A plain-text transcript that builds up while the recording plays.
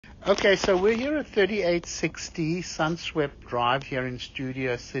Okay, so we're here at 3860 Sunswept Drive here in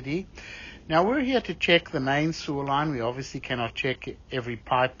Studio City. Now we're here to check the main sewer line. We obviously cannot check every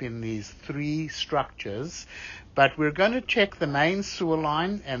pipe in these three structures, but we're going to check the main sewer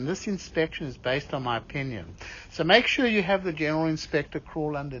line, and this inspection is based on my opinion. So make sure you have the general inspector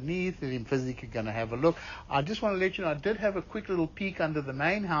crawl underneath, and he's physically going to have a look. I just want to let you know I did have a quick little peek under the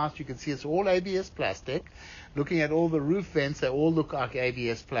main house. You can see it's all ABS plastic. Looking at all the roof vents, they all look like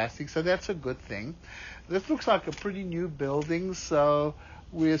ABS plastic, so that's a good thing. This looks like a pretty new building, so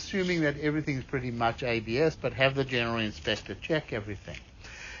we're assuming that everything's pretty much ABS, but have the general inspector check everything.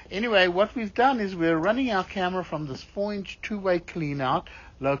 Anyway, what we've done is we're running our camera from this 4-inch two-way clean-out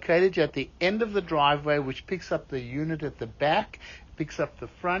located at the end of the driveway, which picks up the unit at the back, picks up the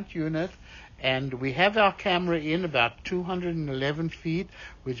front unit, and we have our camera in about 211 feet,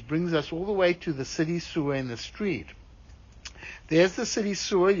 which brings us all the way to the city sewer in the street. There's the city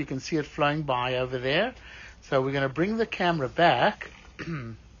sewer. You can see it flowing by over there. So we're going to bring the camera back.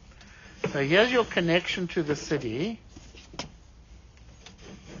 So here's your connection to the city.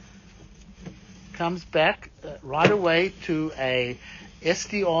 Comes back right away to a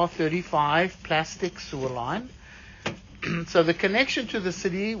SDR35 plastic sewer line. So the connection to the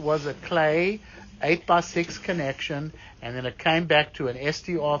city was a clay 8x6 connection, and then it came back to an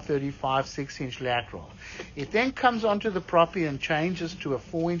SDR35 6-inch lateral. It then comes onto the property and changes to a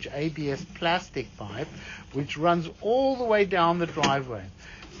 4-inch ABS plastic pipe, which runs all the way down the driveway.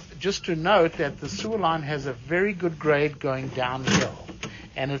 Just to note that the sewer line has a very good grade going downhill,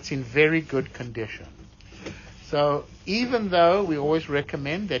 and it's in very good condition. So even though we always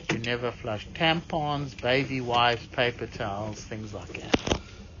recommend that you never flush tampons, baby wipes, paper towels, things like that.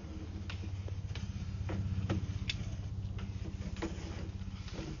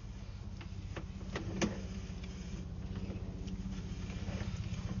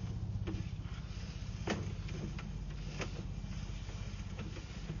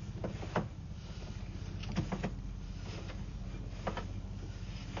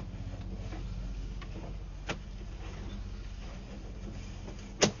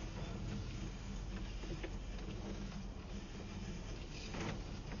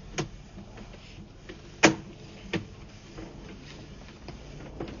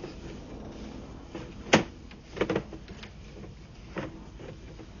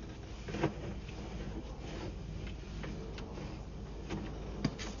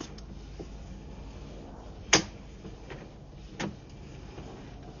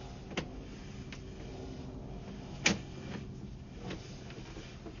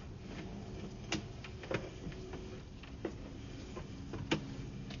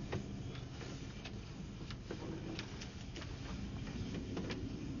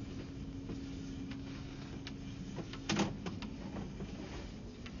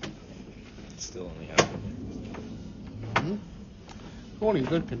 Still only happening. All in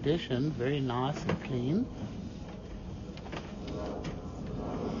good condition, very nice and clean.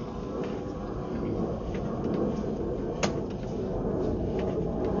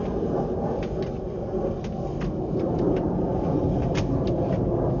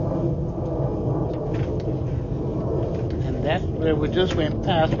 And that where we just went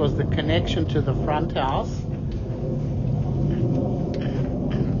past was the connection to the front house.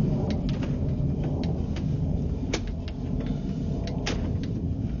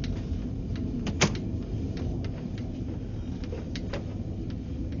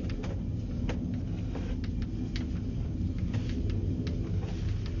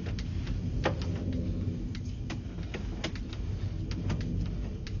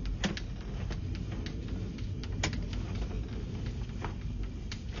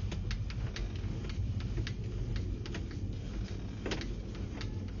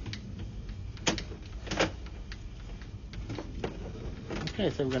 Okay,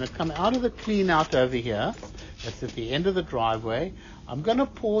 so we're going to come out of the clean out over here. That's at the end of the driveway. I'm going to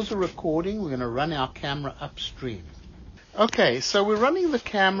pause the recording. We're going to run our camera upstream. Okay, so we're running the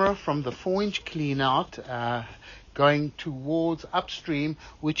camera from the 4-inch clean out going towards upstream,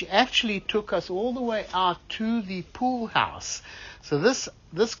 which actually took us all the way out to the pool house. So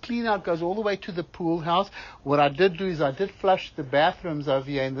this clean out goes all the way to the pool house. What I did do is I did flush the bathrooms over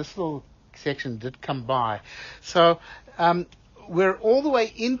here, and this little section did come by. So we're all the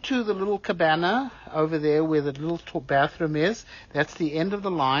way into the little cabana over there where the little bathroom is. That's the end of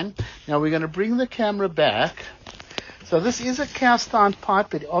the line. Now we're going to bring the camera back. So this is a cast iron pipe,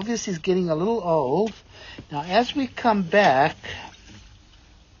 but obviously is getting a little old. Now as we come back,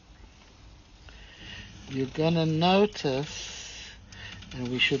 you're going to notice, and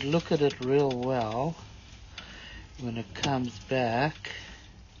we should look at it real well when it comes back.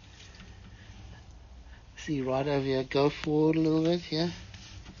 see right over here. Go forward a little bit here.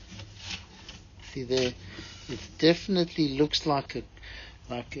 See there, it definitely looks like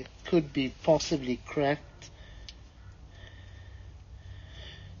it could be possibly cracked.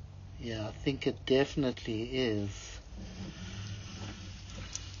 Yeah, I think it definitely is.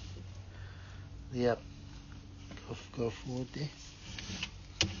 Yep. Go forward there.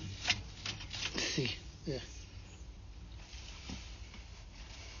 See, yeah.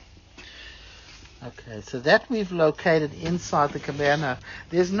 Okay, so that we've located inside the cabana.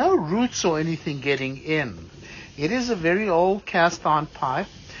 There's no roots or anything getting in. It is a very old cast iron pipe.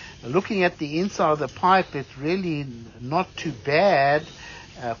 Looking at the inside of the pipe, it's really not too bad.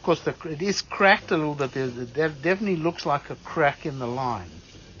 Of course, it is cracked a little bit. There definitely looks like a crack in the line.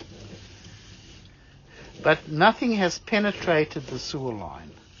 But nothing has penetrated the sewer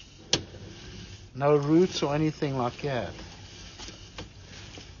line. No roots or anything like that.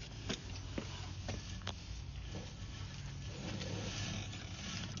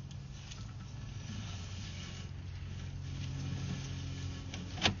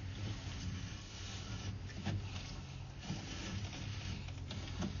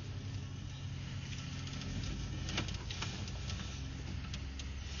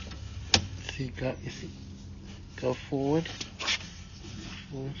 Go forward.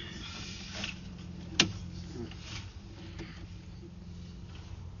 Forward.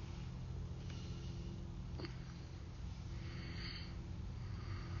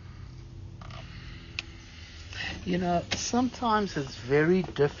 You know, sometimes it's very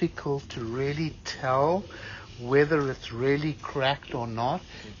difficult to really tell whether it's really cracked or not,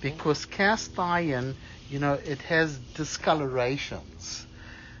 because cast iron, you know, it has discolorations.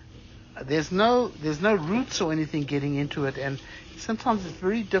 There's no roots or anything getting into it, and sometimes it's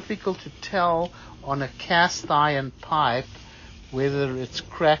very difficult to tell on a cast iron pipe whether it's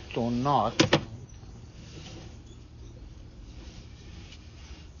cracked or not,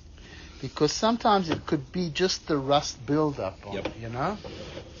 because sometimes it could be just the rust buildup on it, you know.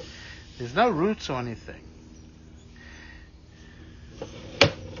 There's no roots or anything.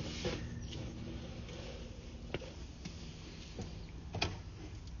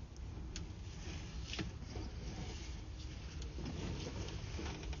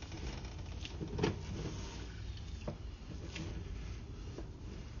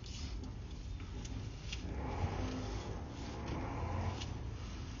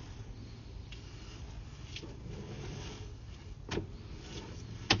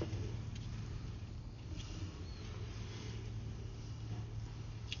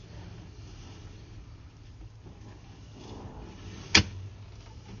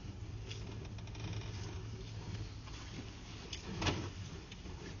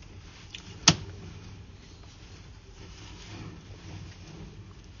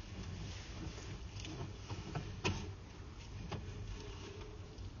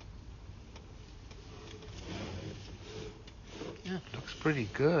 Yeah, it looks pretty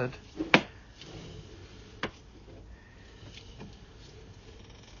good.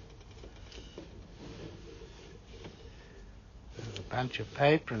 There's a bunch of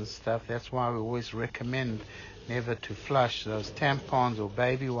paper and stuff. That's why we always recommend never to flush those tampons or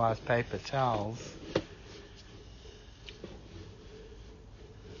baby wipes, paper towels.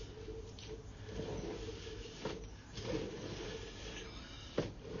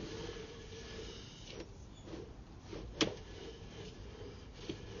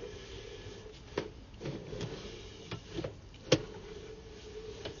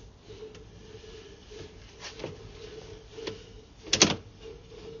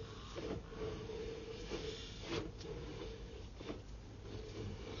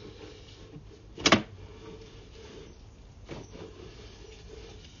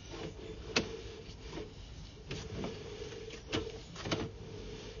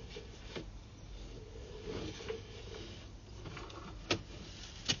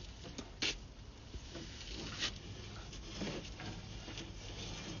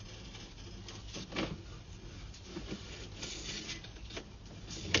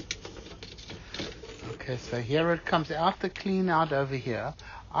 Okay, so here it comes out the clean out over here.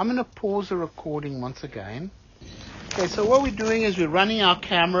 I'm going to pause the recording once again. Okay, so what we're doing is we're running our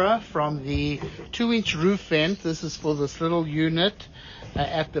camera from the 2-inch roof vent. This is for this little unit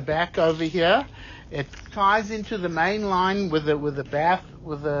at the back over here. It ties into the main line with the bath,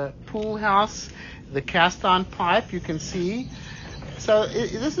 with the pool house, the cast iron pipe you can see. So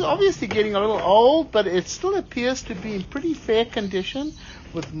this is obviously getting a little old, but it still appears to be in pretty fair condition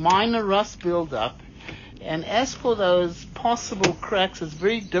with minor rust buildup. And as for those possible cracks, it's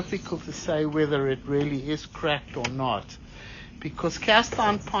very difficult to say whether it really is cracked or not. because cast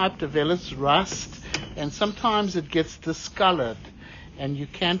iron pipe develops rust and sometimes it gets discolored and you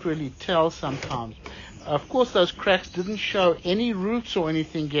can't really tell sometimes. Of course, those cracks didn't show any roots or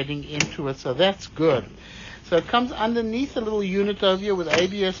anything getting into it, so that's good. So it comes underneath a little unit over here with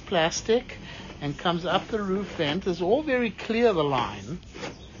ABS plastic and comes up the roof vent. It's all very clear, the line.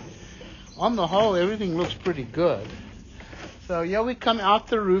 On the whole, everything looks pretty good. So here we come out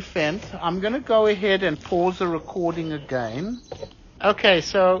the roof vent. I'm going to go ahead and pause the recording again. Okay,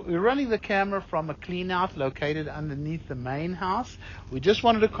 so we're running the camera from a clean-out located underneath the main house. We just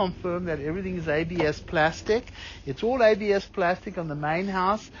wanted to confirm that everything is ABS plastic. It's all ABS plastic on the main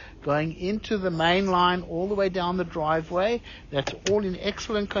house, going into the main line all the way down the driveway. That's all in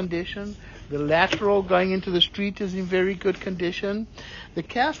excellent condition. The lateral going into the street is in very good condition. The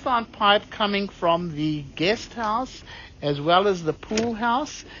cast iron pipe coming from the guest house as well as the pool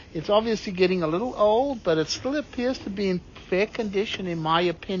house, it's obviously getting a little old, but it still appears to be in fair condition in my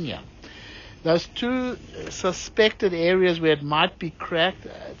opinion. Those two suspected areas where it might be cracked,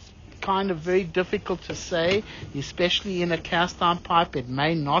 it's kind of very difficult to say, especially in a cast iron pipe. It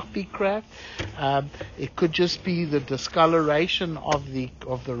may not be cracked. It could just be the discoloration of the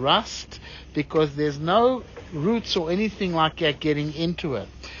rust, because there's no roots or anything like that getting into it.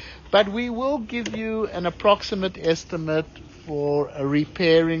 But we will give you an approximate estimate for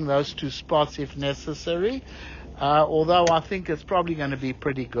repairing those two spots if necessary, although I think it's probably going to be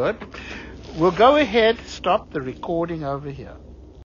pretty good. We'll go ahead, stop the recording over here.